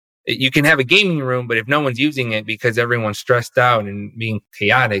You can have a gaming room, but if no one's using it because everyone's stressed out and being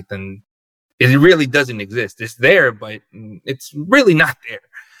chaotic, then it really doesn't exist. It's there, but it's really not there.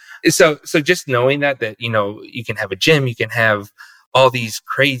 So just knowing that, you can have a gym, you can have all these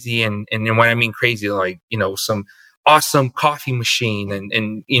crazy, and when I mean crazy, like, some awesome coffee machine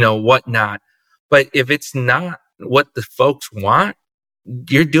and whatnot. But if it's not what the folks want,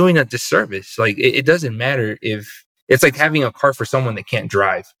 you're doing a disservice. Like, it doesn't matter if it's like having a car for someone that can't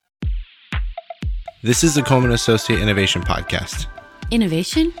drive. This is the Coleman Associate Innovation Podcast.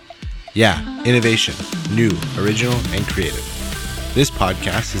 Innovation? Yeah, innovation. New, original, and creative. This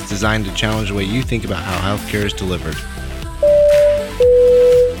podcast is designed to challenge the way you think about how healthcare is delivered.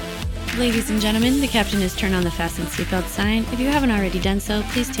 Ladies and gentlemen, the captain has turned on the fasten seatbelt sign. If you haven't already done so,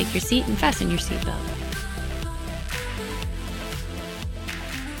 please take your seat and fasten your seatbelt.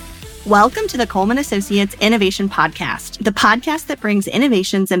 Welcome to the Coleman Associates Innovation Podcast, the podcast that brings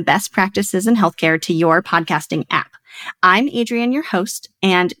innovations and best practices in healthcare to your podcasting app. I'm Adrienne, your host,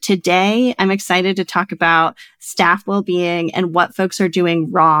 and today I'm excited to talk about staff well-being and what folks are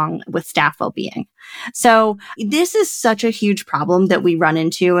doing wrong with staff well-being. So this is such a huge problem that we run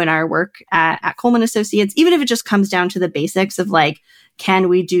into in our work at Coleman Associates, even if it just comes down to the basics of like, can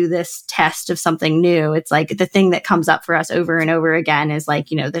we do this test of something new? It's like the thing that comes up for us over and over again is like,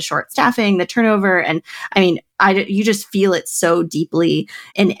 the short staffing, the turnover. And I mean, you just feel it so deeply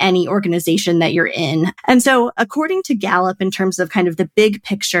in any organization that you're in. And so according to Gallup, in terms of kind of the big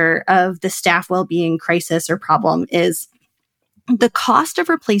picture of the staff well-being crisis or problem is the cost of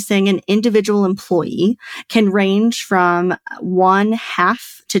replacing an individual employee can range from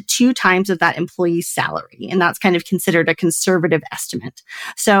 1/2 to 2 times of that employee's salary. And that's kind of considered a conservative estimate.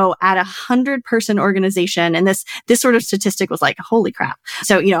 So at 100-person organization, and this sort of statistic was like, holy crap.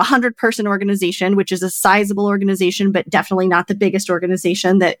 So, 100-person organization, which is a sizable organization, but definitely not the biggest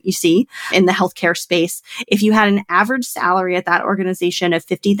organization that you see in the healthcare space. If you had an average salary at that organization of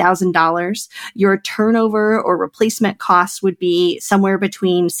 $50,000, your turnover or replacement costs would be somewhere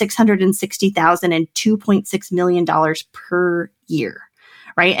between $660,000 and $2.6 million per year.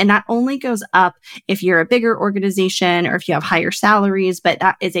 Right. And that only goes up if you're a bigger organization or if you have higher salaries, but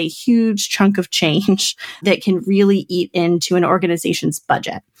that is a huge chunk of change that can really eat into an organization's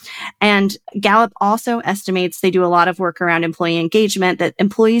budget. And Gallup also estimates, they do a lot of work around employee engagement, that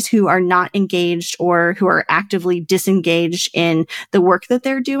employees who are not engaged or who are actively disengaged in the work that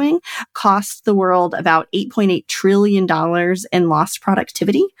they're doing cost the world about $8.8 trillion in lost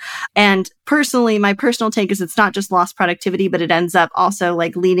productivity. And personally, my personal take is it's not just lost productivity, but it ends up also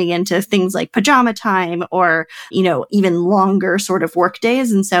like leading into things like pajama time or, even longer sort of work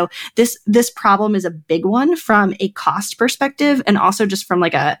days. And so this problem is a big one from a cost perspective and also just from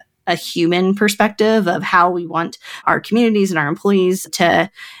like a human perspective of how we want our communities and our employees to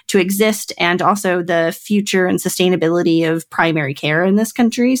exist, and also the future and sustainability of primary care in this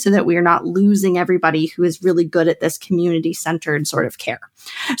country so that we are not losing everybody who is really good at this community-centered sort of care.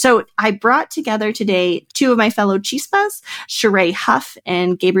 So I brought together today 2 of my fellow Chispas, Sheree Huff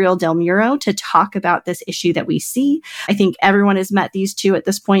and Gabriel Del Muro, to talk about this issue that we see. I think everyone has met these 2 at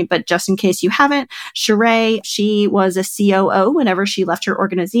this point, but just in case you haven't, Sheree, she was a COO whenever she left her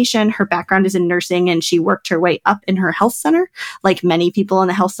organization. Her background is in nursing and she worked her way up in her health center, like many people in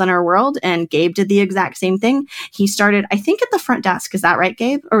the health center world. And Gabe did the exact same thing. He started, I think, at the front desk. Is that right,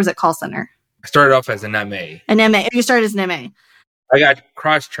 Gabe? Or was it call center? I started off as an MA. An MA. You started as an MA. I got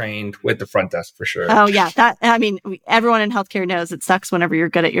cross-trained with the front desk for sure. Oh, yeah. Everyone in healthcare knows it sucks whenever you're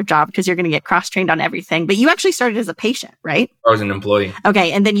good at your job because you're going to get cross-trained on everything. But you actually started as a patient, right? I was an employee.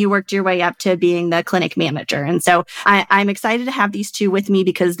 Okay. And then you worked your way up to being the clinic manager. And so I'm excited to have these 2 with me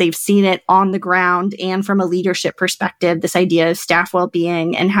because they've seen it on the ground and from a leadership perspective, this idea of staff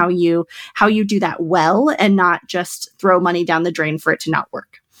well-being and how you do that well and not just throw money down the drain for it to not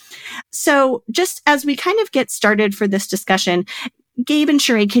work. So just as we kind of get started for this discussion, Gabe and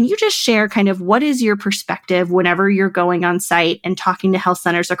Sheree, can you just share kind of what is your perspective whenever you're going on site and talking to health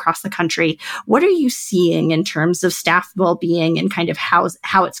centers across the country? What are you seeing in terms of staff well-being and kind of how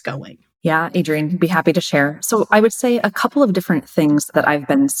it's going? Yeah, Adrienne, be happy to share. So I would say a couple of different things that I've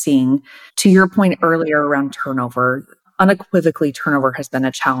been seeing. To your point earlier around turnover, unequivocally, turnover has been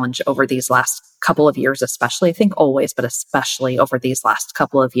a challenge over these last couple of years, especially, I think always, but especially over these last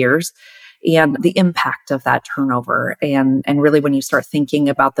couple of years. And the impact of that turnover. And really when you start thinking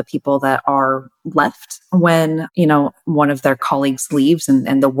about the people that are left when, one of their colleagues leaves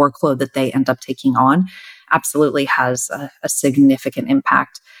and the workload that they end up taking on absolutely has a significant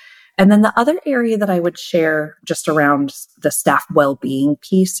impact. And then the other area that I would share just around the staff well-being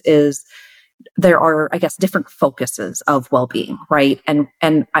piece is there are, I guess, different focuses of well-being, right? And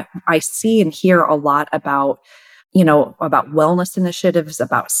I see and hear a lot about, about wellness initiatives,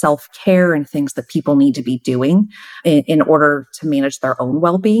 about self-care and things that people need to be doing in order to manage their own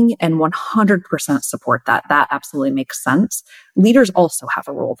well-being, and 100% support that. That absolutely makes sense. Leaders also have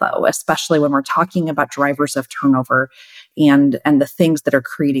a role, though, especially when we're talking about drivers of turnover and the things that are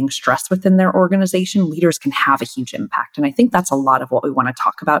creating stress within their organization. Leaders can have a huge impact. And I think that's a lot of what we want to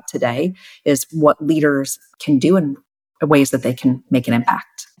talk about today, is what leaders can do and ways that they can make an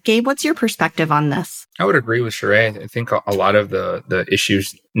impact. Gabe, what's your perspective on this? I would agree with Sheree. I think a lot of the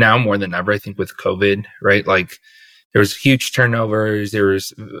issues now more than ever, I think with COVID, right? Like there was huge turnovers. There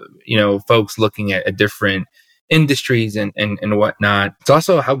was, folks looking at different industries and whatnot. It's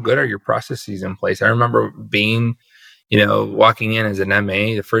also how good are your processes in place? I remember being, walking in as an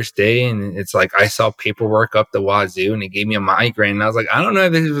MA the first day, and it's like I saw paperwork up the wazoo and it gave me a migraine. And I was like, I don't know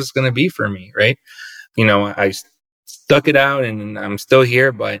if this was going to be for me, right? I stuck it out and I'm still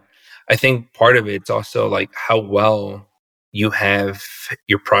here. But I think part of it's also like how well you have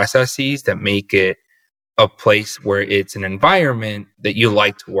your processes that make it a place where it's an environment that you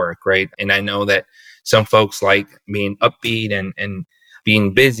like to work, right? And I know that some folks like being upbeat and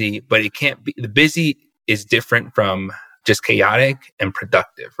being busy, but it can't be, the busy is different from just chaotic and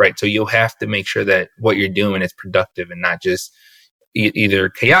productive, right? So you'll have to make sure that what you're doing is productive and not just either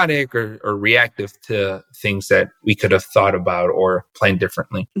chaotic or reactive to things that we could have thought about or planned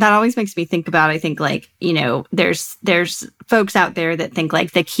differently. That always makes me think about, I think there's folks out there that think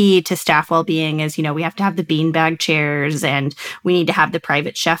like the key to staff well-being is, we have to have the beanbag chairs and we need to have the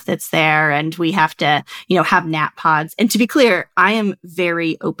private chef that's there and we have to, have nap pods. And to be clear, I am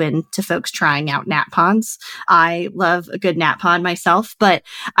very open to folks trying out nap pods. I love a good nap pod myself, but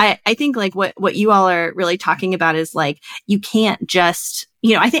I think like what you all are really talking about is like, you can't just,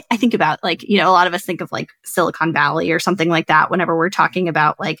 I think about like, a lot of us think of like Silicon Valley or something like that whenever we're talking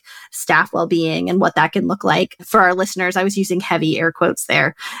about like staff well-being and what that can look like. For our listeners, I was using heavy air quotes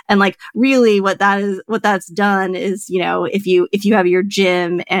there. And like really what that's done is, if you have your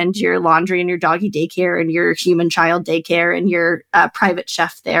gym and your laundry and your doggy daycare and your human child daycare and your private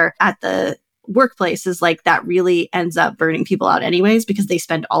chef there at the workplace, is like that really ends up burning people out anyways, because they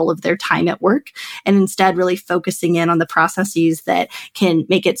spend all of their time at work, and instead really focusing in on the processes that can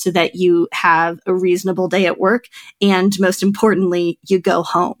make it so that you have a reasonable day at work. And most importantly, you go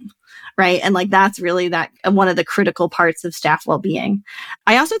home. Right. And like, that's really that one of the critical parts of staff well-being.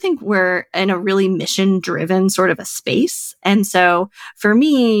 I also think we're in a really mission-driven sort of a space. And so for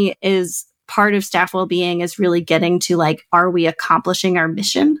me is part of staff well-being is really getting to like, are we accomplishing our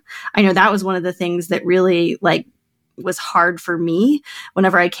mission? I know that was one of the things that really like was hard for me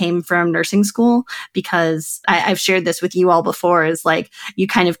whenever I came from nursing school, because I've shared this with you all before, is like you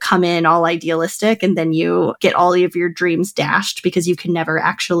kind of come in all idealistic and then you get all of your dreams dashed because you can never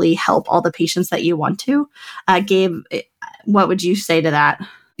actually help all the patients that you want to. Gabe, what would you say to that?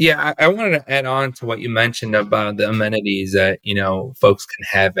 Yeah, I wanted to add on to what you mentioned about the amenities that, folks can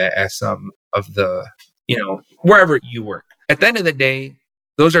have at some of the, wherever you work. At the end of the day,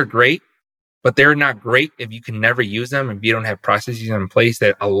 those are great, but they're not great if you can never use them and you don't have processes in place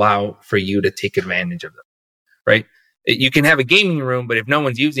that allow for you to take advantage of them, right? You can have a gaming room, but if no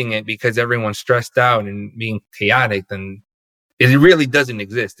one's using it because everyone's stressed out and being chaotic, then it really doesn't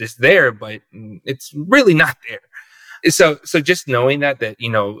exist. It's there, but it's really not there. So just knowing that,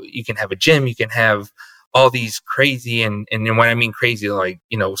 you can have a gym, you can have all these crazy, and when I mean crazy, like,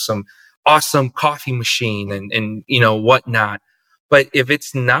 some awesome coffee machine and whatnot. But if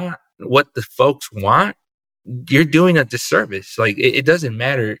it's not what the folks want, you're doing a disservice. Like it doesn't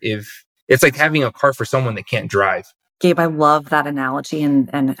matter if it's like having a car for someone that can't drive. Gabe, I love that analogy and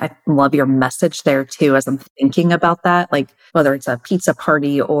I love your message there too, as I'm thinking about that, like whether it's a pizza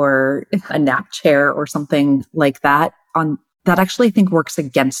party or a nap chair or something like that, that actually I think works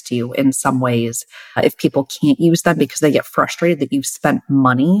against you in some ways if people can't use them because they get frustrated that you've spent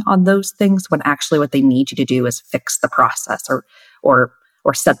money on those things when actually what they need you to do is fix the process or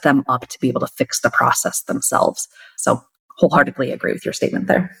set them up to be able to fix the process themselves. So wholeheartedly agree with your statement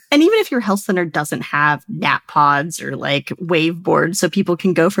there. And even if your health center doesn't have nap pods or like wave boards so people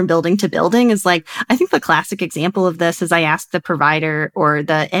can go from building to building, is like, I think the classic example of this is I asked the provider or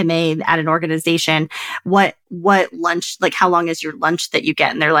the MA at an organization, what lunch, like how long is your lunch that you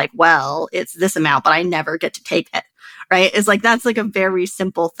get? And they're like, well, it's this amount, but I never get to take it. Right? It's like, that's like a very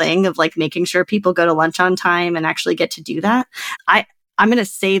simple thing of like making sure people go to lunch on time and actually get to do that. I'm going to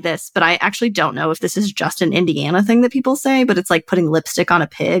say this, but I actually don't know if this is just an Indiana thing that people say, but it's like putting lipstick on a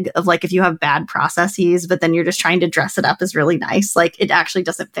pig of like, if you have bad processes, but then you're just trying to dress it up as really nice, like it actually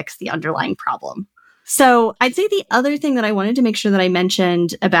doesn't fix the underlying problem. So I'd say the other thing that I wanted to make sure that I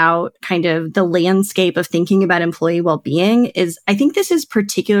mentioned about kind of the landscape of thinking about employee well-being is I think this is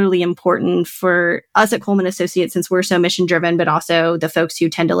particularly important for us at Coleman Associates since we're so mission driven, but also the folks who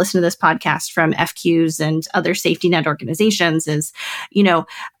tend to listen to this podcast from FQs and other safety net organizations is, you know,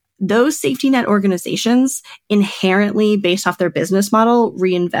 those safety net organizations inherently, based off their business model,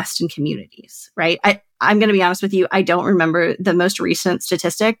 reinvest in communities, right? I'm going to be honest with you. I don't remember the most recent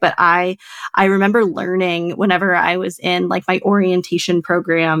statistic, but I remember learning whenever I was in like my orientation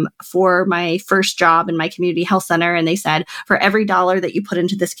program for my first job in my community health center. And they said, for every $1 that you put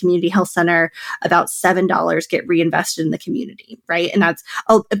into this community health center, about $7 get reinvested in the community, right? And that's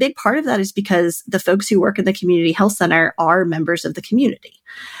a big part of that is because the folks who work in the community health center are members of the community.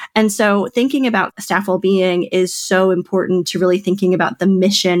 And so thinking about staff well-being is so important to really thinking about the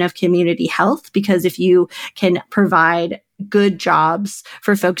mission of community health, because if you can provide good jobs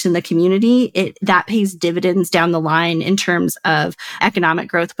for folks in the community, that pays dividends down the line in terms of economic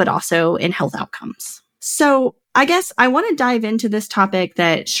growth, but also in health outcomes. So I guess I want to dive into this topic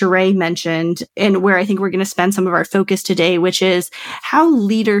that Sheree mentioned and where I think we're going to spend some of our focus today, which is how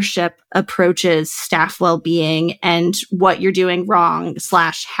leadership approaches staff well-being and what you're doing wrong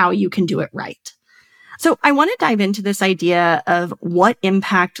 / how you can do it right. So I want to dive into this idea of what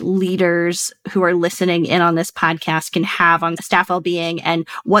impact leaders who are listening in on this podcast can have on staff well-being and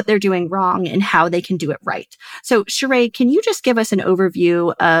what they're doing wrong and how they can do it right. So Sheree, can you just give us an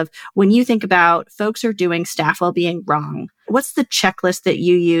overview of when you think about folks are doing staff well-being wrong, what's the checklist that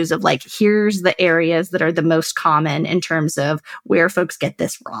you use of like, here's the areas that are the most common in terms of where folks get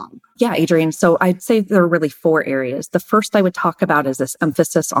this wrong? Yeah, Adrienne. So I'd say there are really 4 areas. The first I would talk about is this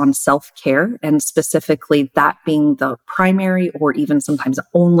emphasis on self-care, and specifically that being the primary or even sometimes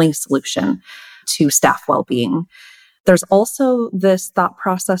only solution to staff well-being. There's also this thought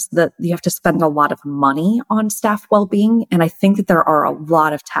process that you have to spend a lot of money on staff well-being. And I think that there are a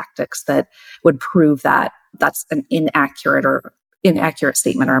lot of tactics that would prove that that's an inaccurate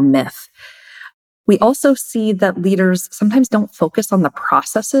statement or a myth. We also see that leaders sometimes don't focus on the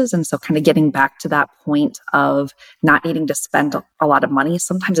processes. And so kind of getting back to that point of not needing to spend a lot of money,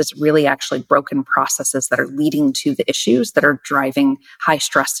 sometimes it's really actually broken processes that are leading to the issues that are driving high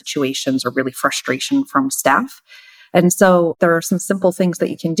stress situations or really frustration from staff. And so there are some simple things that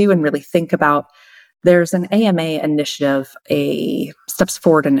you can do and really think about. There's an AMA initiative, a Steps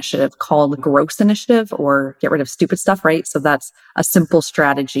Forward initiative called GROSS Initiative, or Get Rid of Stupid Stuff, right? So that's a simple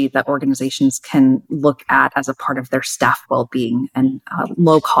strategy that organizations can look at as a part of their staff well-being and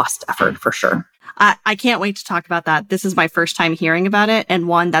low cost effort for sure. I can't wait to talk about that. This is my first time hearing about it. And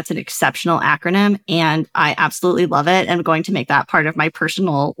one, that's an exceptional acronym. And I absolutely love it. I'm going to make that part of my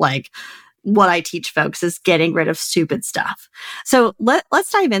personal, what I teach folks is getting rid of stupid stuff. So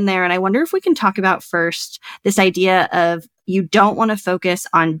let's dive in there. And I wonder if we can talk about first this idea of you don't want to focus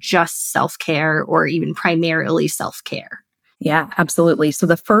on just self-care or even primarily self-care. Yeah, absolutely. So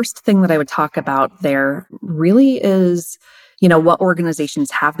the first thing that I would talk about there really is, what organizations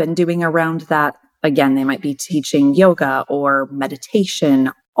have been doing around that. Again, they might be teaching yoga or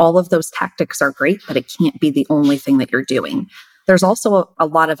meditation. All of those tactics are great, but it can't be the only thing that you're doing. There's also a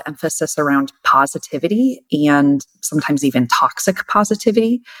lot of emphasis around positivity and sometimes even toxic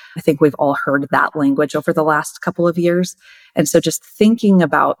positivity. I think we've all heard that language over the last couple of years. And so just thinking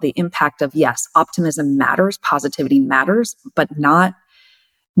about the impact of, yes, optimism matters, positivity matters, but not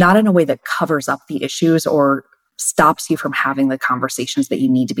in a way that covers up the issues or stops you from having the conversations that you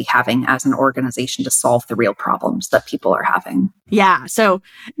need to be having as an organization to solve the real problems that people are having. Yeah. So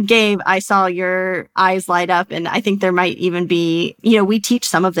Gabe, I saw your eyes light up, and I think there might even be, we teach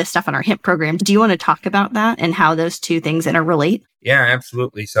some of this stuff in our HIMP program. Do you want to talk about that and how those two things interrelate? Yeah,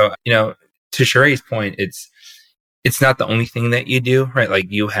 absolutely. So, to Sheree's point, it's not the only thing that you do, right? Like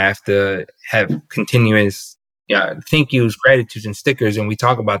you have to have continuous thank yous, gratitudes, and stickers. And we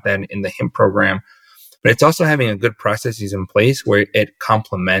talk about that in the HIMP program. But it's also having a good processes in place where it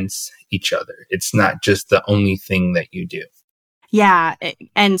complements each other. It's not just the only thing that you do. Yeah.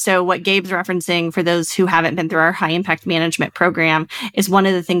 And so what Gabe's referencing, for those who haven't been through our high impact management program, is one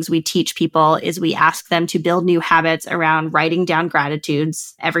of the things we teach people is we ask them to build new habits around writing down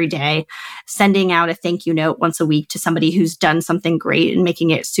gratitudes every day, sending out a thank you note once a week to somebody who's done something great and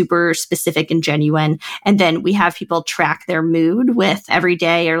making it super specific and genuine. And then we have people track their mood with every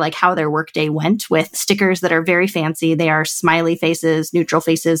day or how their workday went with stickers that are very fancy. They are smiley faces, neutral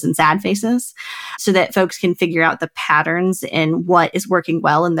faces, and sad faces, so that folks can figure out the patterns in what is working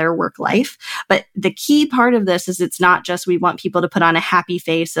well in their work life. But the key part of this is it's not just we want people to put on a happy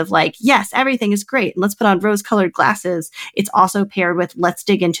face of like, yes, everything is great, and let's put on rose-colored glasses. It's also paired with let's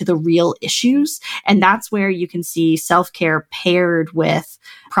dig into the real issues. And that's where you can see self-care paired with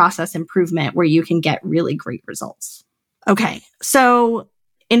process improvement, where you can get really great results. Okay, so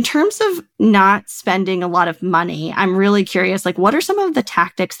in terms of not spending a lot of money, I'm really curious, like, what are some of the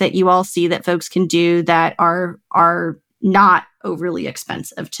tactics that you all see that folks can do that are not overly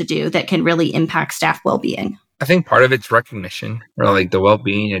expensive to do that can really impact staff well-being? I think part of it's recognition, or like the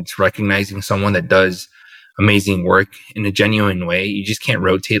well-being. It's recognizing someone that does amazing work in a genuine way. You just can't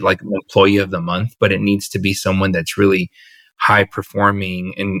rotate like an employee of the month, but it needs to be someone that's really high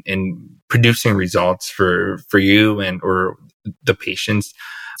performing and producing results for you and or the patients.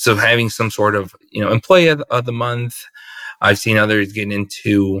 So having some sort of, employee of the month. I've seen others get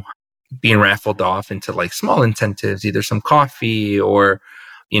into being raffled off into like small incentives, either some coffee or,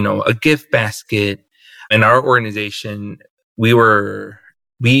 a gift basket. In our organization,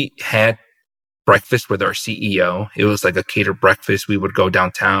 we had breakfast with our CEO. It was like a catered breakfast. We would go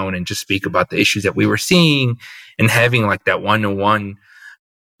downtown and just speak about the issues that we were seeing and having like that one-on-one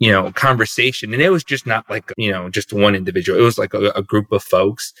conversation. And it was just not like, just one individual. It was like a group of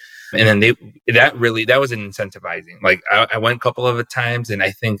folks. And then that was an incentivizing. Like I went a couple of times, and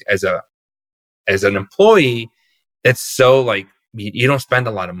I think as an employee, it's so like, you don't spend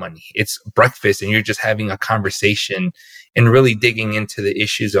a lot of money. It's breakfast and you're just having a conversation and really digging into the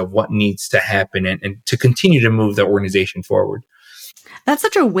issues of what needs to happen and to continue to move the organization forward. That's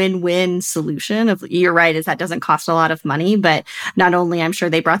such a win-win solution. You're right, is that doesn't cost a lot of money, but not only I'm sure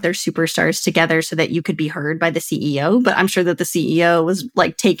they brought their superstars together so that you could be heard by the CEO, but I'm sure that the CEO was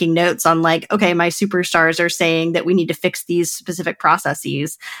like taking notes on like, okay, my superstars are saying that we need to fix these specific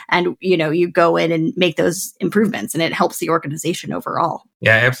processes. And, you go in and make those improvements and it helps the organization overall.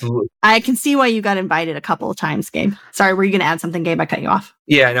 Yeah, absolutely. I can see why you got invited a couple of times, Gabe. Sorry, were you going to add something, Gabe? I cut you off.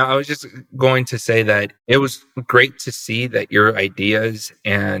 Yeah, no, I was just going to say that it was great to see that your ideas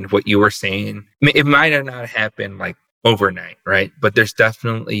and what you were saying, it might have not happened like overnight, right? But there's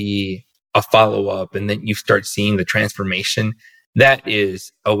definitely a follow-up, and then you start seeing the transformation. That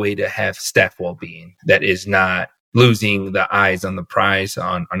is a way to have staff well-being. That is not losing the eyes on the prize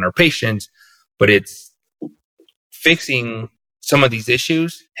on our patients, but it's fixing some of these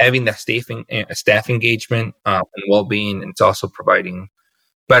issues, having that staff engagement and well-being, and it's also providing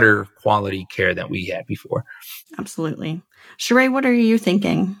better quality care than we had before. Absolutely. Sheree, what are you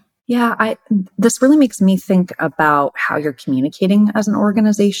thinking? Yeah, this really makes me think about how you're communicating as an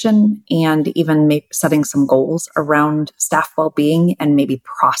organization, and even setting some goals around staff well-being and maybe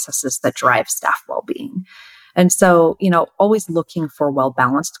processes that drive staff well-being. And so, always looking for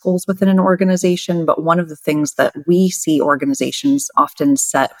well-balanced goals within an organization. But one of the things that we see organizations often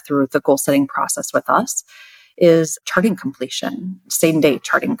set through the goal setting process with us is charting completion, same day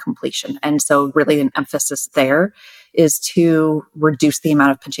charting completion. And so really an emphasis there is to reduce the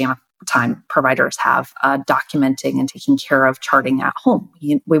amount of pajama time providers have documenting and taking care of charting at home.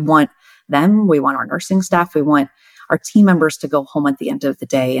 We want our nursing staff, we want our team members to go home at the end of the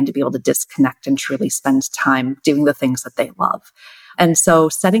day and to be able to disconnect and truly spend time doing the things that they love. And so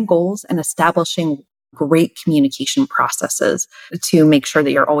setting goals and establishing great communication processes to make sure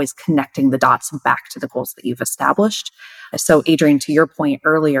that you're always connecting the dots back to the goals that you've established. So Adrian, to your point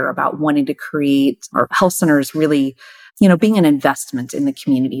earlier about wanting to create, or health centers really, being an investment in the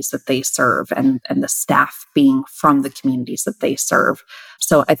communities that they serve and the staff being from the communities that they serve.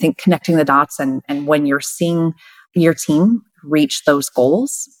 So I think connecting the dots and when you're seeing your team reach those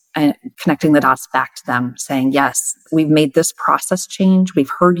goals and connecting the dots back to them, saying, yes, we've made this process change. We've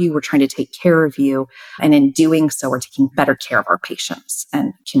heard you. We're trying to take care of you. And in doing so, we're taking better care of our patients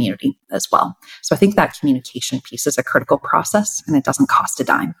and community as well. So I think that communication piece is a critical process, and it doesn't cost a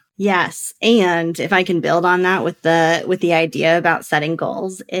dime. Yes. And if I can build on that with the idea about setting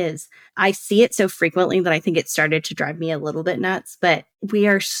goals, is I see it so frequently that I think it started to drive me a little bit nuts, but we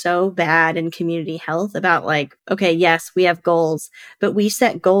are so bad in community health about like, okay, yes, we have goals, but we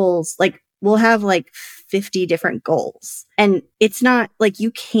set goals, like we'll have like 50 different goals, and it's not like,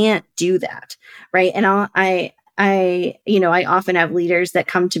 you can't do that. Right. And I often have leaders that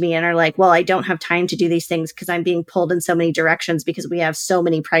come to me and are like, well, I don't have time to do these things because I'm being pulled in so many directions because we have so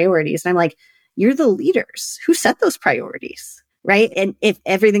many priorities. And I'm like, you're the leaders who set those priorities, right? And if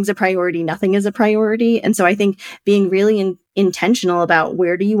everything's a priority, nothing is a priority. And so I think being really intentional about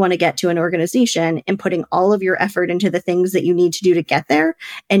where do you want to get to an organization and putting all of your effort into the things that you need to do to get there,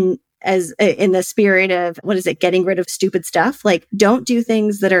 and as in the spirit of, what is it, getting rid of stupid stuff, like don't do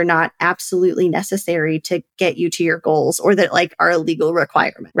things that are not absolutely necessary to get you to your goals or that like are a legal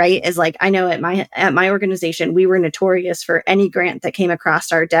requirement, right? Is like, I know at my organization, we were notorious for any grant that came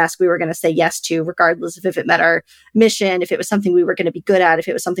across our desk, we were going to say yes to, regardless of if it met our mission, if it was something we were going to be good at, if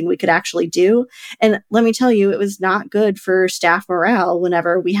it was something we could actually do. And let me tell you, it was not good for staff morale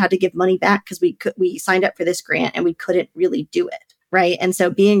whenever we had to give money back because we signed up for this grant and we couldn't really do it. Right. And so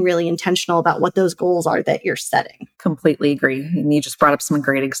being really intentional about what those goals are that you're setting. Completely agree. And you just brought up some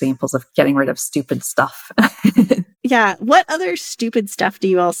great examples of getting rid of stupid stuff. Yeah. What other stupid stuff do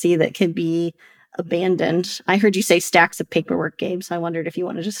you all see that can be abandoned? I heard you say stacks of paperwork, Gabe. So I wondered if you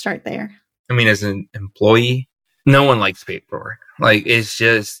wanted to start there. I mean, as an employee, no one likes paperwork. Like, it's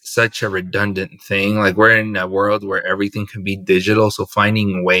just such a redundant thing. Like, we're in a world where everything can be digital. So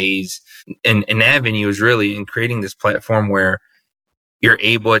finding ways and an avenue is really in creating this platform where you're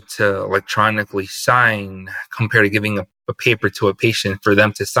able to electronically sign compared to giving a paper to a patient for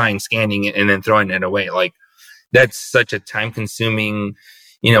them to sign, scanning it, and then throwing it away. Like, that's such a time consuming,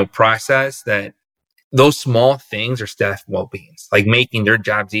 process that those small things are staff well-beings, like making their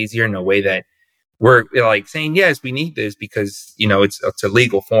jobs easier in a way that we're like saying, yes, we need this because, it's a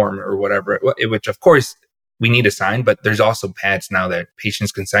legal form or whatever, which of course we need to sign, but there's also pads now that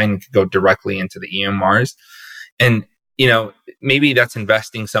patients can sign and can go directly into the EMRs. And maybe that's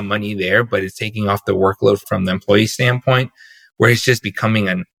investing some money there, but it's taking off the workload from the employee standpoint, where it's just becoming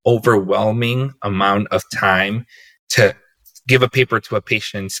an overwhelming amount of time to give a paper to a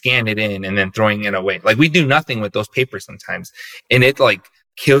patient, scan it in, and then throwing it away. Like, we do nothing with those papers sometimes. And it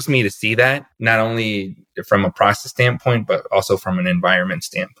kills me to see that, not only from a process standpoint, but also from an environment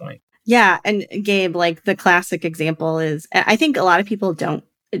standpoint. Yeah. And Gabe, the classic example is, I think a lot of people don't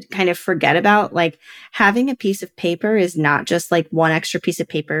kind of forget about, having a piece of paper is not just one extra piece of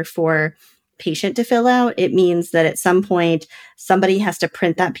paper for patient to fill out. It means that at some point somebody has to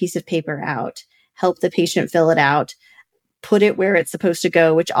print that piece of paper out, help the patient fill it out, put it where it's supposed to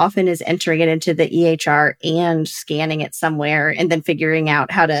go, which often is entering it into the EHR and scanning it somewhere and then figuring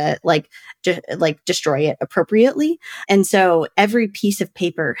out how to destroy it appropriately. And so every piece of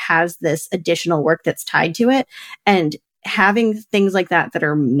paper has this additional work that's tied to it. And having things like that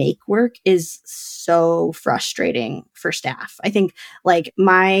are make work is so frustrating for staff. I think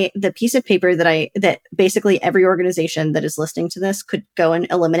the piece of paper that basically every organization that is listening to this could go and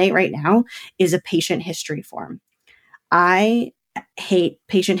eliminate right now is a patient history form. I hate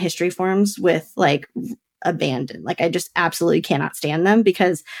patient history forms with abandon. I just absolutely cannot stand them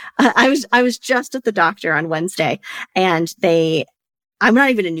because I was just at the doctor on Wednesday and I'm not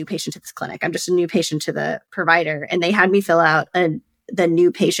even a new patient to this clinic. I'm just a new patient to the provider. And they had me fill out the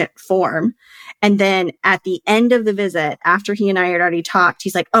new patient form. And then at the end of the visit, after he and I had already talked,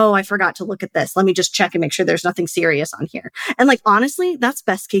 he's like, oh, I forgot to look at this. Let me just check and make sure there's nothing serious on here. And honestly, that's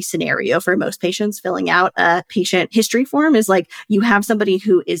best case scenario for most patients. Filling out a patient history form is you have somebody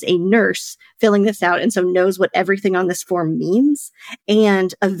who is a nurse filling this out and so knows what everything on this form means.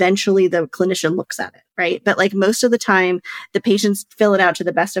 And eventually the clinician looks at it, right? But most of the time, the patients fill it out to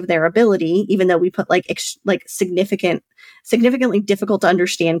the best of their ability, even though we put significantly difficult to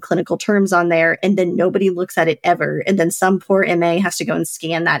understand clinical terms on there. And then nobody looks at it ever. And then some poor MA has to go and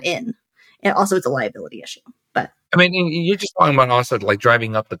scan that in. And also it's a liability issue. But I mean, you're just talking about also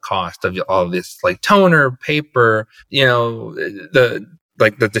driving up the cost of all of this, toner, paper, the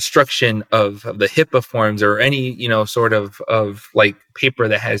destruction of the HIPAA forms or any, sort of paper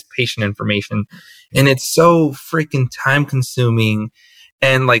that has patient information. And it's so freaking time consuming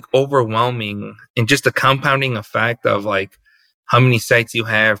and overwhelming, and just a compounding effect of how many sites you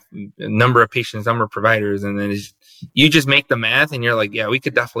have, number of patients, number of providers. And then you just make the math and you're yeah, we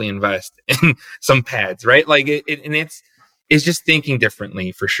could definitely invest in some pads, right? And it's just thinking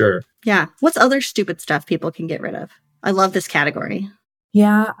differently for sure. Yeah. What's other stupid stuff people can get rid of? I love this category.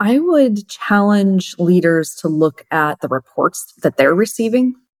 Yeah, I would challenge leaders to look at the reports that they're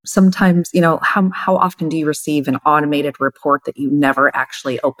receiving. Sometimes, how often do you receive an automated report that you never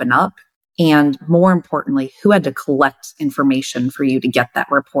actually open up? And more importantly, who had to collect information for you to get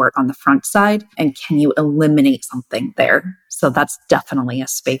that report on the front side? And can you eliminate something there? So that's definitely a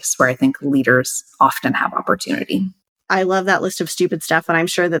space where I think leaders often have opportunity. I love that list of stupid stuff. And I'm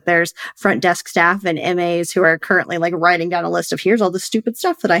sure that there's front desk staff and MAs who are currently like writing down a list of here's all the stupid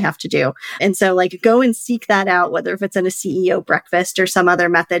stuff that I have to do. And so like go and seek that out, whether if it's in a CEO breakfast or some other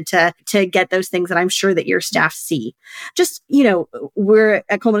method to get those things that I'm sure that your staff see. Just, we're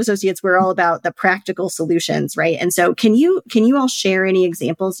at Coleman Associates, we're all about the practical solutions, right? And so can you all share any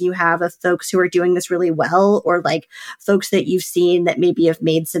examples you have of folks who are doing this really well, or like folks that you've seen that maybe have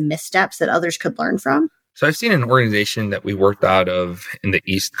made some missteps that others could learn from? So I've seen an organization that we worked out of in the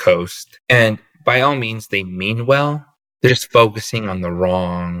East Coast, and by all means, they mean well. They're just focusing on the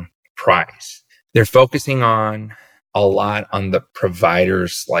wrong prize. They're focusing on a lot on the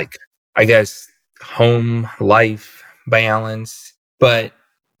providers, like, I guess, home life balance. But,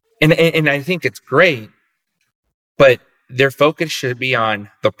 and I think it's great, but their focus should be on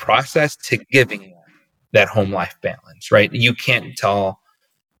the process to giving them that home life balance, right? You can't tell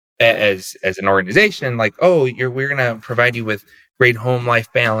as an organization, like, oh, we're going to provide you with great home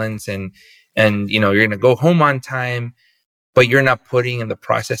life balance and you're going to go home on time, but you're not putting in the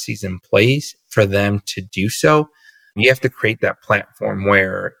processes in place for them to do so. You have to create that platform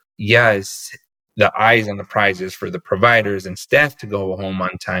where, yes, the eyes on the prize is for the providers and staff to go home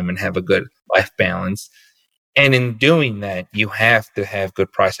on time and have a good life balance. And in doing that, you have to have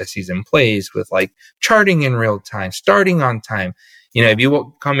good processes in place with like charting in real time, starting on time. If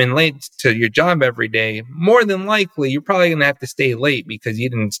you come in late to your job every day, more than likely, you're probably going to have to stay late because you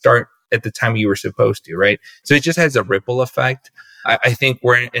didn't start at the time you were supposed to, right? So it just has a ripple effect. I think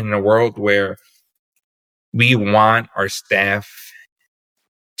we're in a world where we want our staff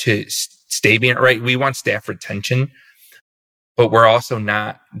to stay being right. We want staff retention, but we're also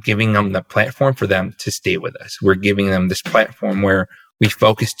not giving them the platform for them to stay with us. We're giving them this platform where we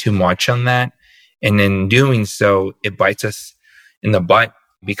focus too much on that. And in doing so, it bites us in the butt,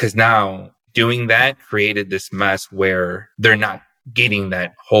 because now doing that created this mess where they're not getting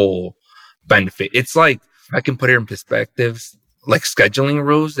that whole benefit. It's like, I can put it in perspectives, like scheduling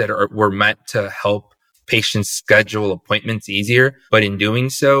rules that were meant to help patients schedule appointments easier. But in doing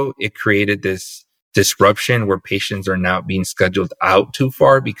so, it created this disruption where patients are now being scheduled out too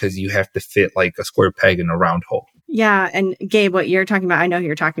far because you have to fit like a square peg in a round hole. Yeah. And Gabe, what you're talking about, I know who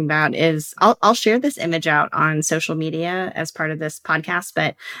you're talking about, is I'll share this image out on social media as part of this podcast,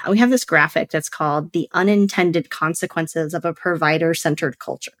 but we have this graphic that's called The Unintended Consequences of a Provider-Centered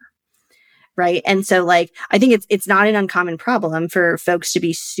Culture. Right. And so like, I think it's not an uncommon problem for folks to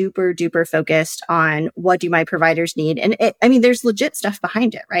be super duper focused on what do my providers need. And there's legit stuff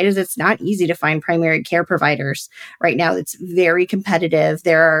behind it, right? It's not easy to find primary care providers right now. It's very competitive.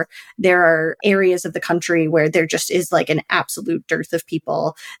 There are areas of the country where there just is like an absolute dearth of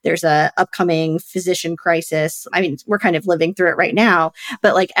people. There's a upcoming physician crisis. We're kind of living through it right now,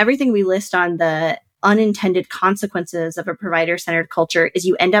 but like everything we list on the unintended consequences of a provider-centered culture is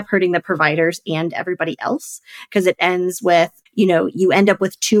you end up hurting the providers and everybody else, because it ends with, you end up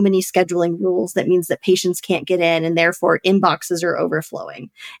with too many scheduling rules. That means that patients can't get in and therefore inboxes are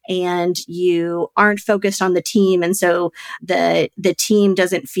overflowing, and you aren't focused on the team. And so the team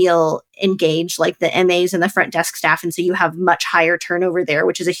doesn't feel engaged like the MAs and the front desk staff. And so you have much higher turnover there,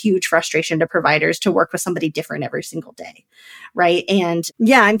 which is a huge frustration to providers to work with somebody different every single day. Right. And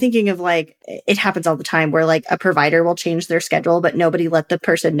yeah, I'm thinking of like, it happens all the time where like a provider will change their schedule, but nobody let the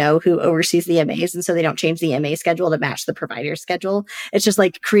person know who oversees the MAs. And so they don't change the MA schedule to match the provider's schedule. It's just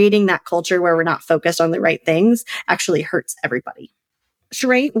like creating that culture where we're not focused on the right things actually hurts everybody.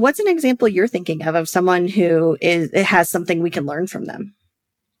 Sheree, what's an example you're thinking of someone who has something we can learn from them?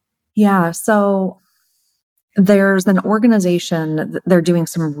 Yeah. So there's an organization, they're doing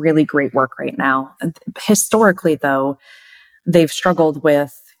some really great work right now. Historically, though, they've struggled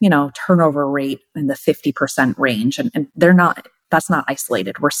with, turnover rate in the 50% range. And that's not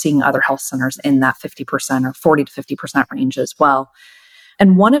isolated. We're seeing other health centers in that 50% or 40 to 50% range as well.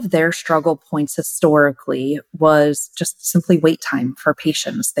 And one of their struggle points historically was just simply wait time for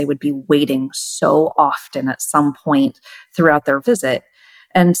patients. They would be waiting so often at some point throughout their visit.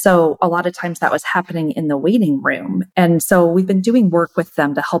 And so a lot of times that was happening in the waiting room. And so we've been doing work with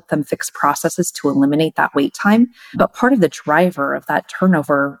them to help them fix processes to eliminate that wait time. But part of the driver of that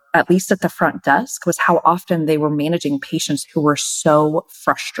turnover, at least at the front desk, was how often they were managing patients who were so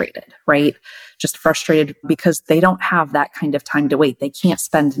frustrated, right? Just frustrated because they don't have that kind of time to wait. They can't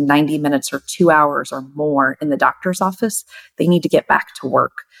spend 90 minutes or 2 hours or more in the doctor's office. They need to get back to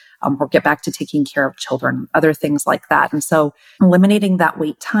work. Or get back to taking care of children, other things like that. And so eliminating that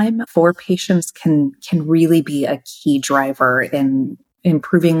wait time for patients can really be a key driver in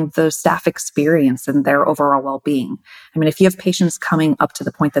improving the staff experience and their overall well-being. If you have patients coming up to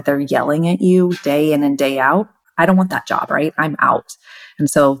the point that they're yelling at you day in and day out, I don't want that job, right? I'm out. And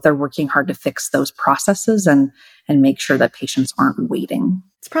so they're working hard to fix those processes and make sure that patients aren't waiting.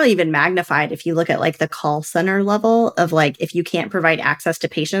 It's probably even magnified if you look at like the call center level of like, if you can't provide access to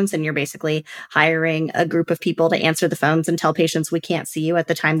patients and you're basically hiring a group of people to answer the phones and tell patients we can't see you at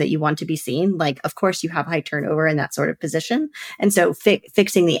the time that you want to be seen. Like, of course you have high turnover in that sort of position. And so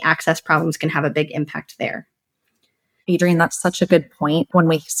fixing the access problems can have a big impact there. Adrienne, that's such a good point. When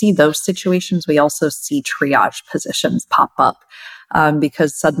we see those situations, we also see triage positions pop up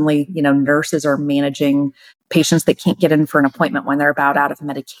because suddenly, nurses are managing patients that can't get in for an appointment when they're about out of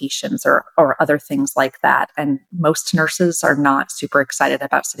medications or other things like that. And most nurses are not super excited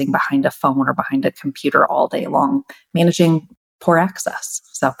about sitting behind a phone or behind a computer all day long, managing poor access.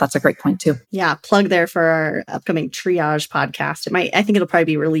 So that's a great point too. Yeah. Plug there for our upcoming triage podcast. I think it'll probably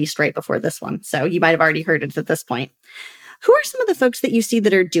be released right before this one. So you might have already heard it at this point. Who are some of the folks that you see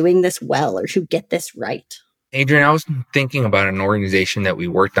that are doing this well or who get this right? Adrienne, I was thinking about an organization that we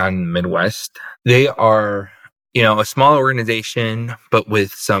worked on in the Midwest. They are, a small organization, but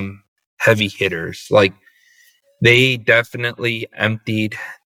with some heavy hitters. Like they definitely emptied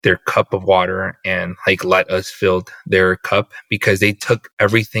their cup of water and let us fill their cup because they took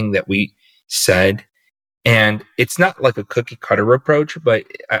everything that we said. And it's not like a cookie cutter approach, but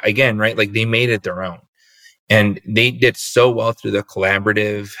again, right? Like they made it their own. And they did so well through the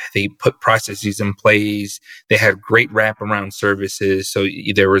collaborative. They put processes in place. They had great wraparound services. So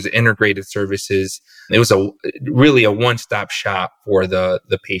there was integrated services. It was really a one-stop shop for the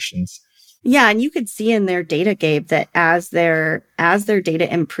patients. Yeah. And you could see in their data, Gabe, that as their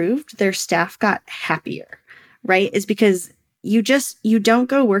data improved, their staff got happier, right? Is because you don't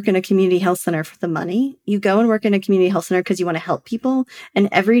go work in a community health center for the money. You go and work in a community health center because you want to help people. And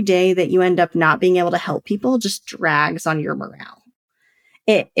every day that you end up not being able to help people just drags on your morale.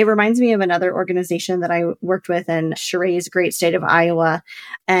 It reminds me of another organization that I worked with in Sheree's great state of Iowa.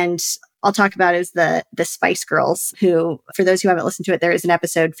 And I'll talk about is the Spice Girls, who, for those who haven't listened to it, there is an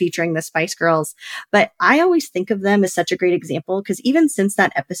episode featuring the Spice Girls. But I always think of them as such a great example because even since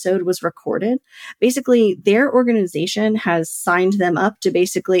that episode was recorded, basically their organization has signed them up to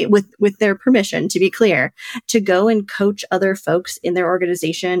basically, with their permission, to be clear, to go and coach other folks in their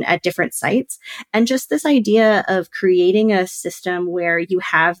organization at different sites. And just this idea of creating a system where you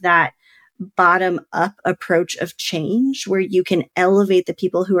have that bottom-up approach of change where you can elevate the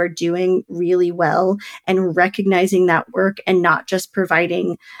people who are doing really well and recognizing that work and not just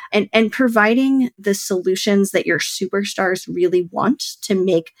providing and providing the solutions that your superstars really want to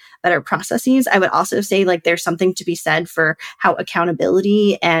make better processes. I would also say there's something to be said for how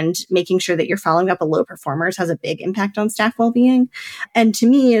accountability and making sure that you're following up on low performers has a big impact on staff well-being. And to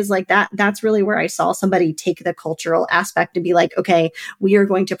me is that's really where I saw somebody take the cultural aspect and be like, okay, we are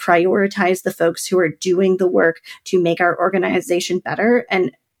going to prioritize the folks who are doing the work to make our organization better.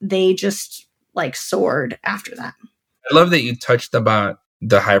 And they just soared after that. I love that you touched about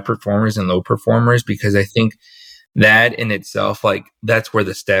the high performers and low performers, because I think that in itself, that's where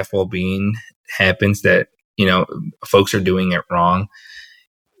the staff well-being happens, that, folks are doing it wrong.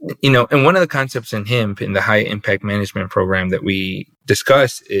 And one of the concepts in HIMP, in the high impact management program that we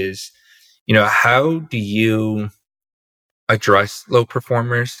discuss is, how do you address low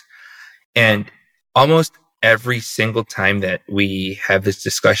performers? And almost every single time that we have this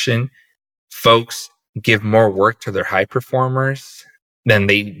discussion, folks give more work to their high performers than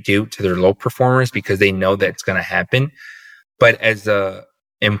they do to their low performers because they know that it's going to happen. But as a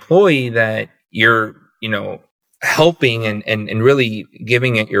employee that you're, helping and really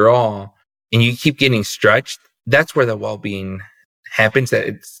giving it your all, and you keep getting stretched, that's where the well-being happens, that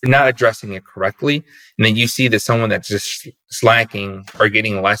it's not addressing it correctly. And then you see that someone that's just slacking or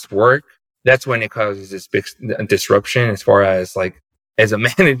getting less work, that's when it causes this big disruption as far as as a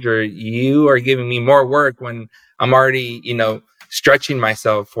manager, you are giving me more work when I'm already, stretching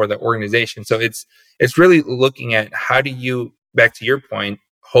myself for the organization. So it's really looking at how do you, back to your point,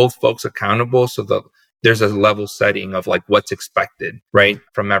 hold folks accountable so that there's a level setting of what's expected, right,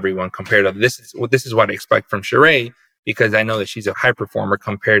 from everyone compared to this is what I expect from Sheree because I know that she's a high performer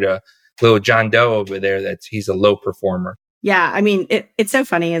compared to little John Doe over there he's a low performer. Yeah, I mean, it's so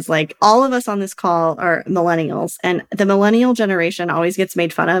funny is all of us on this call are millennials, and the millennial generation always gets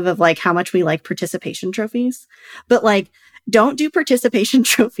made fun of how much we like participation trophies. But don't do participation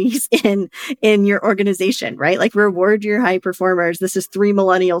trophies in your organization, right? Reward your high performers. This is 3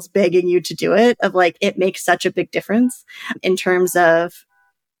 millennials begging you to do it, of it makes such a big difference in terms of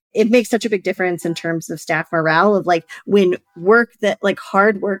staff morale of when work that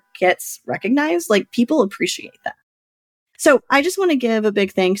hard work gets recognized, people appreciate that. So I just want to give a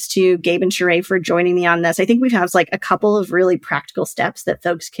big thanks to Gabe and Sheree for joining me on this. I think we have like a couple of really practical steps that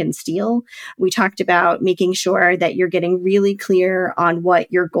folks can steal. We talked about making sure that you're getting really clear on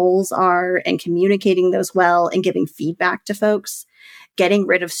what your goals are and communicating those well and giving feedback to folks, getting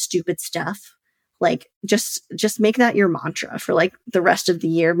rid of stupid stuff. Like just make that your mantra for like the rest of the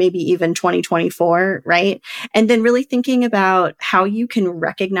year, maybe even 2024, right? And then really thinking about how you can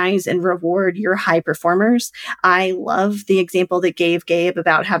recognize and reward your high performers. I love the example that gave Gabe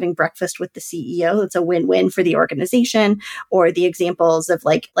about having breakfast with the CEO. It's a win-win for the organization, or the examples of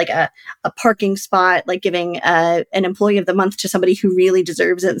like a parking spot, like giving an employee of the month to somebody who really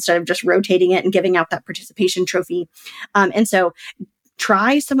deserves it instead of just rotating it and giving out that participation trophy. And so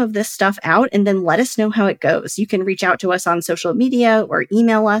try some of this stuff out and then let us know how it goes. You can reach out to us on social media or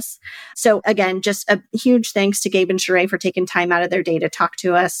email us. So again, just a huge thanks to Gabe and Sheree for taking time out of their day to talk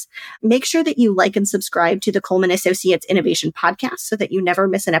to us. Make sure that you like and subscribe to the Coleman Associates Innovation Podcast so that you never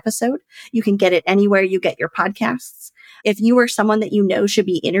miss an episode. You can get it anywhere you get your podcasts. If you or someone that you know should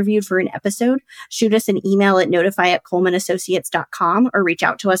be interviewed for an episode, shoot us an email at notify@colemanassociates.com or reach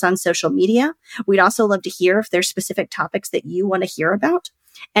out to us on social media. We'd also love to hear if there's specific topics that you want to hear about.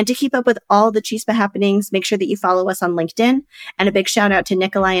 And to keep up with all the Chispa happenings, make sure that you follow us on LinkedIn. And a big shout out to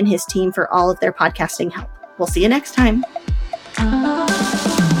Nikolai and his team for all of their podcasting help. We'll see you next time.